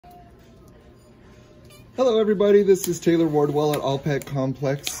Hello everybody, this is Taylor Wardwell at All Pet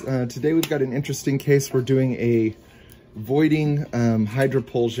Complex. Today we've got an interesting case. We're doing a voiding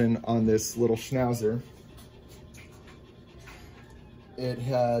hydropulsion on this little schnauzer. It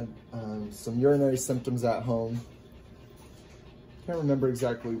had some urinary symptoms at home. Can't remember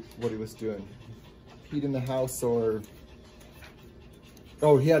exactly what he was doing. Peed in the house or...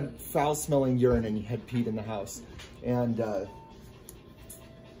 Oh, he had foul smelling urine and he had peed in the house. And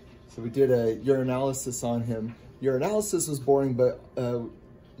so we did a urinalysis on him. Urinalysis was boring, but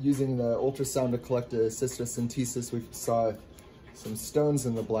using the ultrasound to collect a cystocentesis, we saw some stones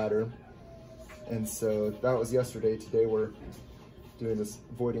in the bladder. And so that was yesterday. Today we're doing this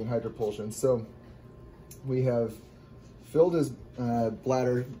voiding hydropulsion. So we have filled his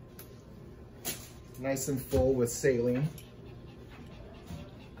bladder nice and full with saline.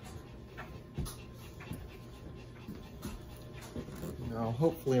 Now,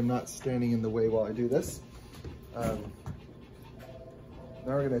 hopefully I'm not standing in the way while I do this. Now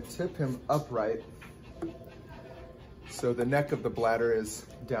we're going to tip him upright so the neck of the bladder is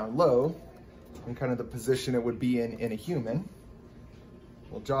down low and kind of the position it would be in a human.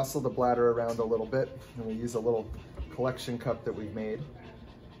 We'll jostle the bladder around a little bit and we'll use a little collection cup that we've made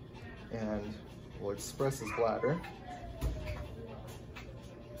and we'll express his bladder.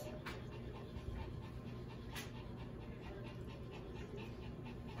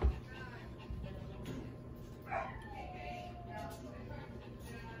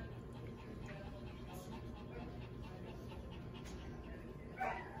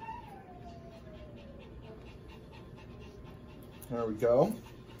 There we go.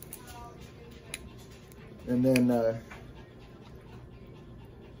 And then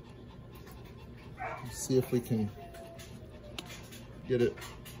see if we can get it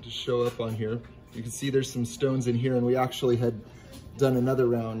to show up on here. You can see there's some stones in here, and we actually had done another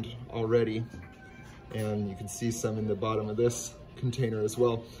round already. And you can see some in the bottom of this container as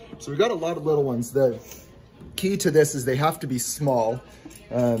well. So we got a lot of little ones. The key to this is they have to be small.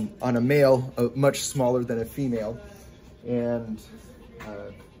 On a male, much smaller than a female. And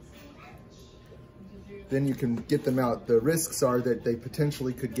then you can get them out. The risks are that they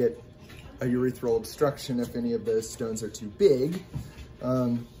potentially could get a urethral obstruction if any of the stones are too big,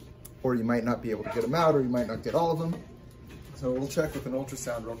 or you might not be able to get them out, or you might not get all of them. So we'll check with an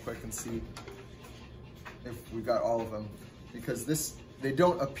ultrasound real quick and see if we got all of them, because they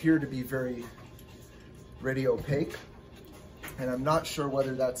don't appear to be very radiopaque, and I'm not sure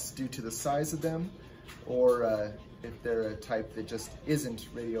whether that's due to the size of them or if they're a type that just isn't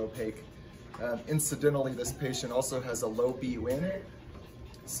radiopaque. Incidentally, this patient also has a low B-win,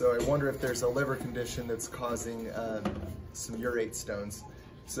 so I wonder if there's a liver condition that's causing some urate stones.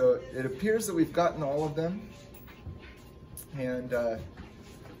 So it appears that we've gotten all of them, and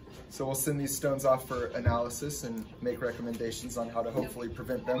so we'll send these stones off for analysis and make recommendations on how to hopefully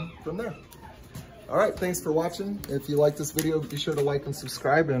prevent them from there. All right, thanks for watching. If you like this video, be sure to like and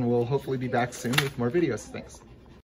subscribe, and we'll hopefully be back soon with more videos. Thanks.